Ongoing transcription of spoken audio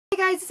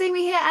guys, it's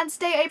Amy here, and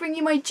today I bring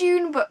you my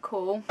June book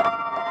haul.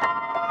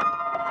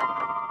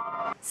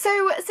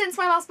 So, since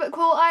my last book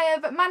haul, I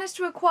have managed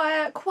to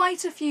acquire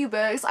quite a few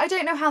books. I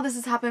don't know how this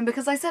has happened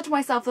because I said to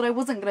myself that I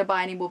wasn't going to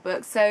buy any more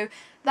books, so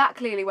that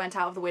clearly went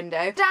out of the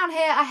window. Down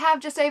here I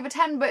have just over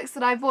 10 books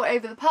that I've bought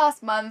over the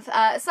past month,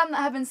 some that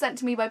have been sent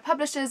to me by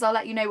publishers. I'll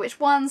let you know which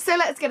ones. So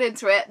let's get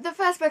into it. The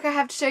first book I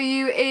have to show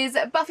you is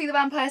Buffy the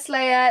Vampire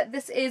Slayer.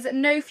 This is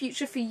No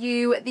Future for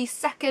You, the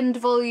second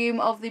volume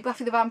of the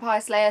Buffy the Vampire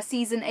Slayer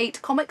Season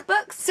 8 comic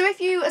books. So if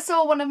you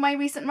saw one of my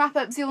recent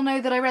wrap-ups, you'll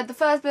know that I read the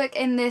first book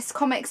in this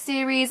comic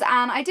series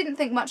and I didn't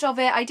think much of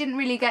it. I didn't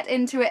really get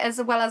into it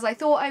as well as I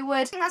thought I would.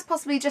 I think that's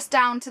possibly just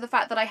down to the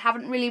fact that I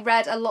haven't really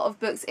read a lot of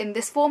books in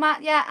this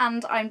format yet,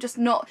 and I'm just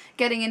not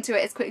getting into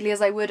it as quickly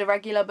as I would a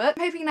regular book.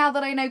 I'm hoping now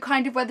that I know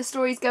kind of where the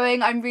story's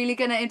going, I'm really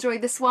gonna enjoy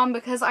this one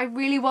because I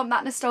really want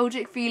that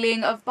nostalgic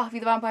feeling of Buffy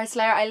the Vampire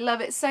Slayer. I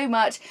love it so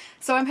much,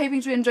 so I'm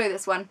hoping to enjoy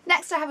this one.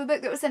 Next I have a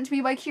book that was sent to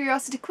me by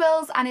Curiosity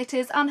Quills, and it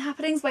is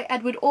Unhappenings by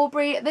Edward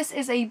Aubrey. This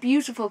is a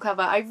beautiful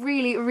cover. I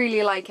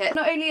really like it.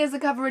 Not only is the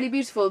cover really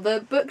beautiful,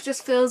 the book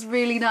just feels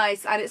really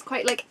nice and it's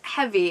quite like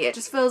heavy. It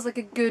just feels like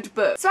a good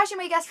book. So as you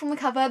may guess from the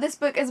cover, this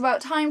book is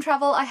about time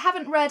travel. I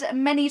haven't read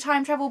many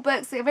time travel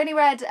books. I've only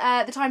read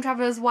The Time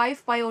Traveller's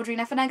Wife by Audrey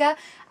and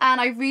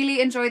I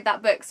really enjoyed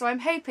that book, so I'm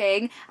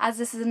hoping, as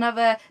this is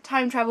another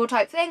time travel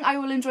type thing, I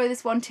will enjoy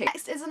this one too.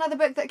 Next is another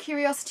book that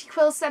Curiosity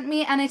Quills sent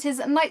me, and it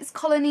is Knight's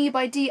Colony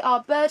by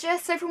J.R.R.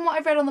 Burgess. So from what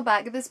I've read on the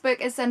back, this book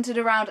is centred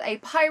around a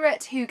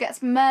pirate who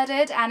gets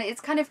murdered, and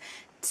it's kind of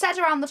set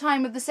around the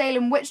time of the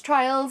Salem witch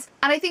trials,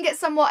 and I think it's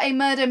somewhat a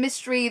murder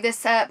mystery.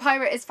 This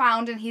pirate is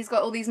found and he's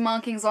got all these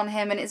markings on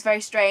him and it's very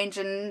strange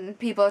and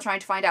people are trying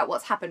to find out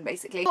what's happened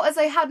basically. But as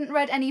I hadn't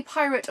read any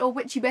pirate or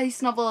witchy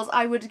based novels,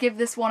 I would give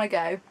this one a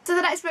go. So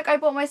the next book I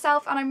bought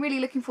myself and I'm really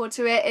looking forward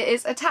to it. It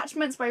is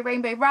Attachments by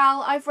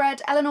Rowell. I've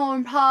read Eleanor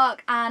and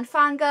Park and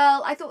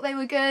Fangirl. I thought they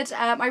were good.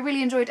 I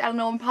really enjoyed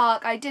Eleanor and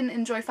Park. I didn't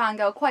enjoy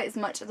Fangirl quite as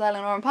much as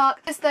Eleanor and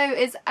Park. This though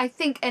is, I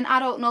think, an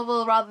adult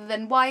novel rather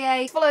than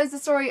YA. It follows the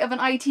story of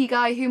an IT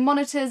guy who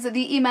monitors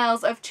the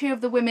emails of two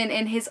of the women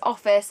in his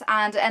office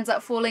and ends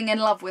up falling in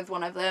love with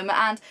one of them,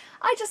 and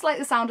I just like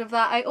the sound of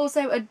that. I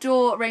also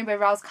adore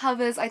Rowell's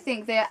covers. I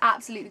think they are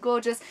absolutely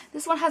gorgeous.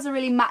 This one has a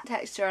really matte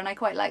texture and I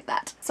quite like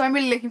that. So I'm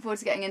really looking forward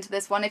to getting into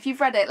this one. If you've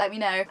read it, let me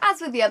know.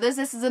 As with the others,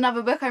 this is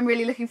another book I'm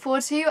really looking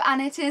forward to,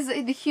 and it is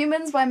The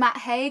Humans by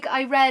Haig.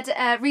 I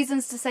read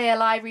Reasons to Stay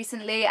Alive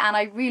recently and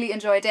I really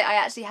enjoyed it. I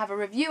actually have a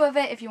review of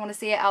it. If you want to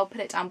see it, I'll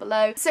put it down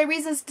below. So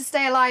Reasons to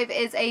Stay Alive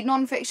is a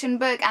non-fiction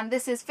book and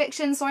this is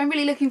fiction, so I'm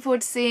really looking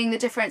forward to seeing the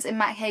difference in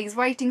Haig's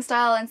writing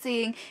style and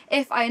seeing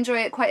if I enjoy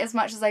it quite as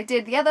much as I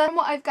did the other. From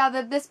what I've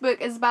gathered, this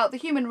book is about the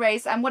human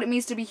race and what it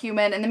means to be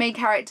human, and the main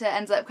character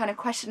ends up kind of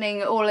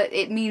questioning all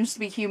it means to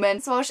be human.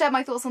 So I'll share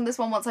my thoughts on this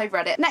one once I've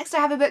read it. Next I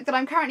have a book that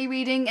I'm currently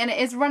reading, and it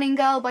is Running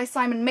Girl by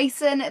Simon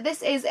Mason.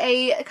 This is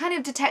a kind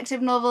of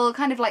detective novel,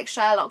 kind of like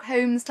Sherlock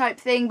Holmes type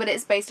thing, but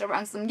it's based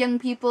around some young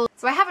people.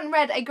 So I haven't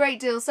read a great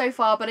deal so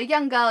far, but a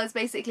young girl is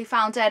basically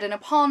found dead in a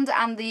pond,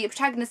 and the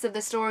protagonist of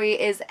the story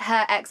is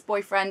her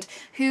ex-boyfriend,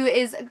 who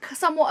is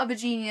somewhat of a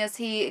genius.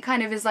 He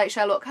kind of is like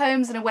Sherlock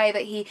Holmes in a way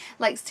that he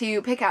likes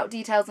to pick out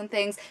details and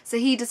things, so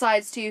he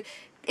decides to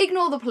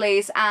ignore the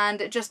police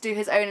and just do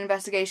his own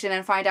investigation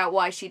and find out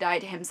why she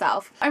died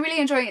himself. I'm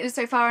really enjoying it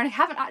so far, and I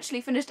haven't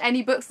actually finished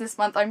any books this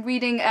month. I'm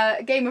reading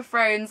Game of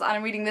Thrones and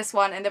I'm reading this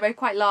one, and they're both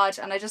quite large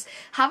and I just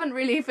haven't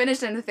really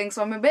finished anything,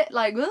 so I'm a bit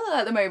like ugh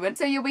at the moment.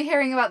 So you'll be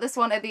hearing about this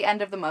one at the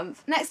end of the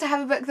month. Next I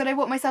have a book that I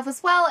bought myself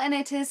as well, and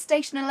it is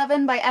Station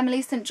 11 by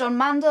Emily St. John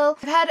Mandel.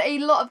 I've heard a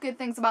lot of good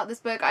things about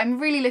this book. I'm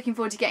really looking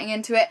forward to getting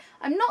into it.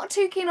 I'm not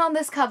too keen on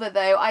this cover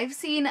though. I've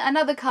seen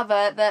another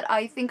cover that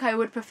I think I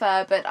would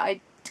prefer, but I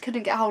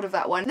couldn't get hold of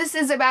that one. This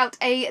is about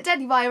a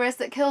deadly virus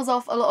that kills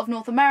off a lot of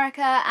North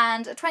America,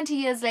 and 20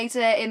 years later,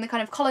 in the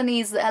kind of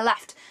colonies that are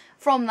left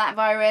from that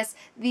virus,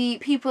 the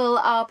people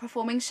are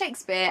performing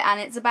Shakespeare, and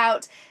it's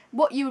about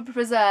what you would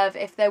preserve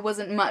if there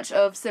wasn't much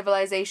of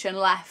civilization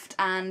left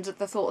and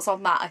the thoughts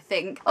on that, I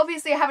think.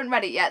 Obviously I haven't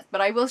read it yet, but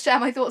I will share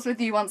my thoughts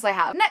with you once I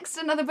have. Next,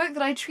 another book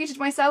that I treated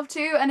myself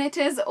to, and it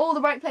is All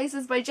the Right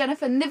Places by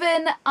Jennifer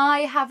Niven. I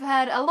have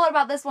heard a lot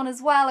about this one as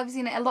well. I've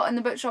seen it a lot in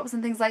the bookshops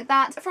and things like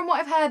that. From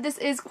what I've heard, this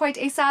is quite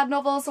a sad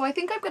novel, so I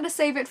think I'm going to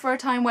save it for a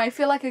time where I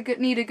feel like I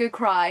need a good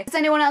cry. Does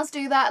anyone else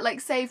do that?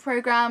 Like save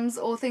programs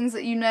or things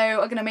that you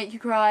know are going to make you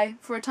cry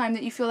for a time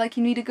that you feel like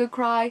you need a good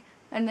cry?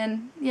 And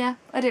then, yeah,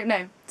 I don't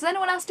know. Does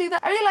anyone else do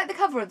that? I really like the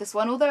cover of this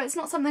one, although it's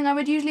not something I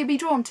would usually be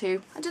drawn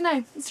to. I don't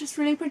know, it's just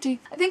really pretty.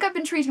 I think I've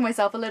been treating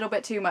myself a little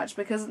bit too much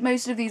because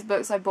most of these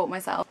books I bought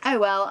myself. Oh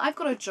well, I've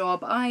got a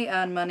job, I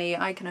earn money,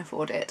 I can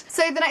afford it.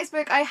 So the next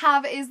book I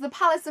have is The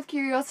Palace of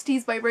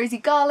Curiosities by Rosie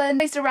Garland,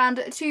 based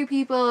around two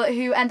people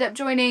who end up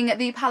joining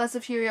the Palace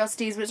of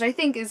Curiosities, which I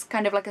think is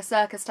kind of like a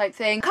circus type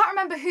thing. Can't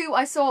remember who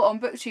I saw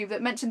on BookTube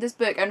that mentioned this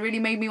book and really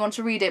made me want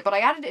to read it, but I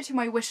added it to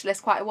my wish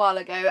list quite a while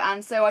ago,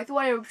 and so I thought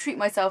I would treat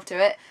myself to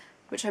it.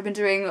 which I've been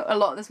doing a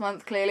lot this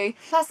month, clearly.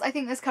 Plus, I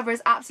think this cover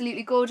is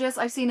absolutely gorgeous.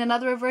 I've seen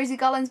another of Rosie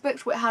Garland's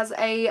books where it has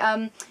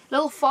a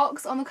little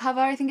fox on the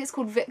cover. I think it's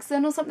called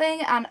Vixen or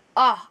something, and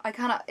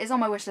it's on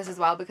my wish list as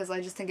well because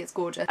I just think it's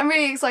gorgeous. I'm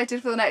really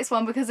excited for the next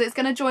one because it's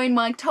going to join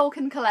my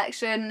Tolkien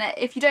collection.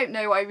 If you don't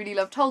know, I really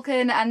love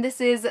Tolkien, and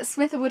this is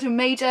Smith of Wootten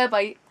Major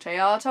by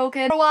J.R.R.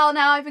 Tolkien. For a while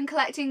now I've been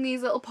collecting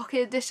these little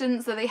pocket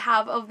editions that they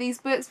have of these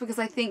books because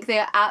I think they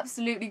are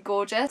absolutely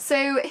gorgeous.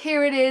 So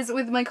here it is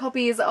with my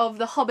copies of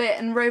The Hobbit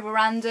and Rover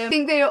Random. I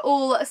think they are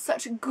all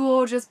such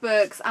gorgeous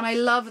books and I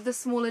love the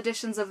small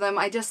editions of them.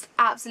 I just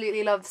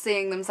absolutely love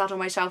seeing them sat on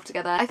my shelf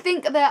together. I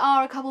think there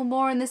are a couple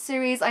more in this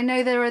series. I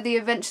know there are The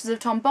Adventures of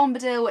Tom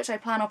Bombadil, which I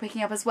plan on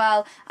picking up as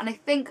well, and I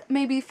think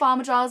maybe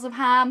Farmer Giles of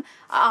Ham.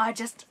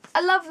 I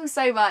love them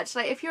so much.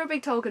 Like, if you're a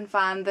big Tolkien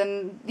fan,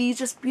 then these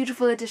just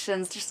beautiful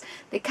editions,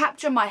 they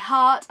capture my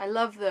heart. I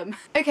love them.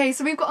 Okay,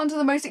 so we've got onto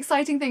the most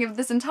exciting thing of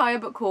this entire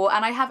book haul,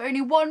 and I have only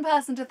one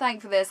person to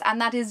thank for this,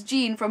 and that is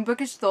Jean from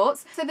Bookish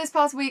Thoughts. So this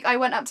past week I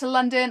went up to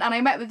London and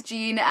I met with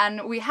Jean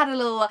and we had a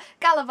little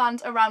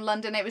gallivant around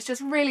London. It was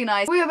just really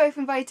nice. We were both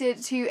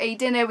invited to a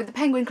dinner with the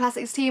Penguin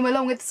Classics team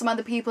along with some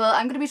other people.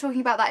 I'm going to be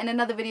talking about that in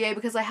another video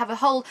because I have a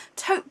whole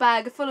tote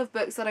bag full of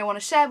books that I want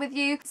to share with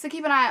you. So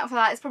keep an eye out for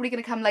that. It's probably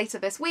going to come later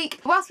this week.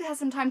 Whilst we had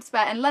some time to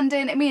spare in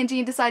London, me and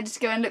Jean decided to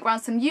go and look around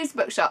some used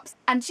bookshops.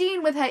 And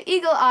Jean, with her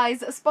eagle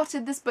eyes,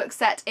 spotted this book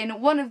set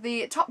in one of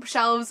the top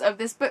shelves of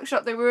this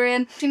bookshop that we were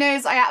in. She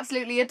knows I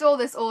absolutely adore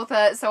this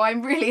author, so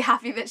I'm really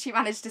happy that she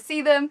managed to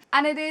see them.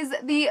 And it is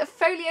the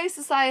Folio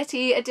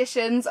Society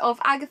editions of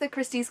Agatha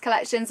Christie's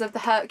collections of the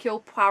Hercule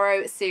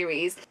Poirot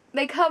series.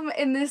 They come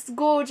in this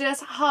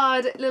gorgeous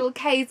hard little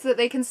case that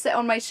they can sit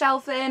on my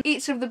shelf in.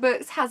 Each of the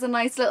books has a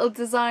nice little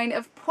design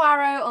of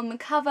Poirot on the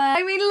cover.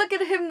 I mean, look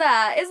at him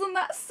there. Isn't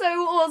that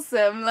so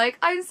awesome? Like,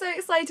 I'm so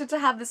excited to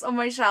have this on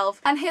my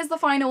shelf. And here's the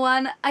final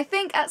one. I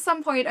think at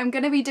some point I'm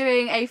going to be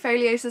doing a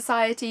Folio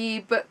Society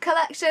book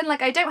collection.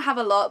 Like, I don't have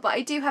a lot, but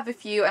I do have a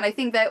few, and I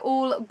think they're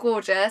all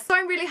gorgeous. So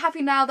I'm really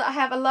happy now that I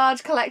have a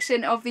large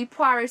collection of the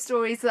Poirot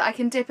stories that I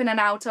can dip in and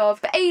out of.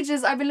 For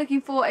ages I've been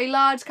looking for a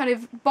large kind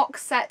of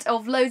box set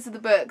of loads of the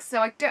books,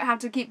 so I don't have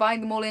to keep buying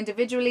them all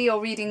individually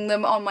or reading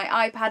them on my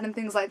iPad and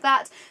things like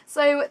that.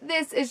 So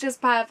this is just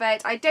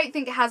perfect. I don't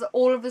think it has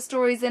all of the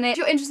stories in it. If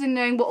you're interested in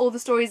knowing what all the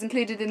stories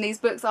included in these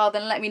books are,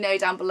 then let me know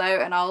down below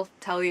and I'll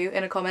tell you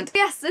in a comment.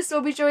 Yes, this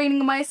will be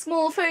joining my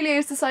small Folio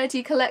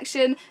Society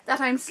collection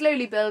that I'm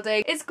slowly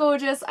building. It's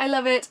gorgeous. I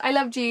love it. I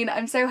love Jean.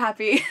 I'm so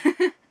happy.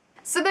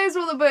 So those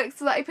were all the books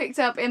that I picked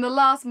up in the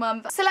last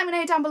month. So let me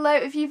know down below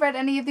if you've read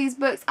any of these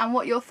books and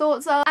what your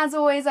thoughts are. As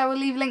always, I will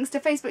leave links to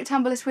Facebook,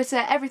 Tumblr,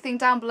 Twitter, everything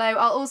down below.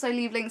 I'll also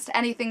leave links to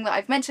anything that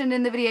I've mentioned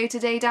in the video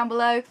today down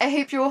below. I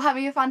hope you're all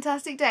having a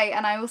fantastic day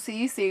and I will see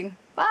you soon.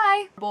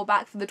 Bye! Ball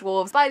back for the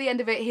dwarves. By the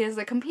end of it, he is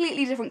a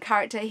completely different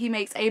character. He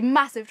makes a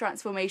massive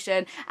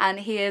transformation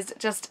and he is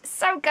just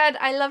so good.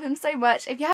 I love him so much. If you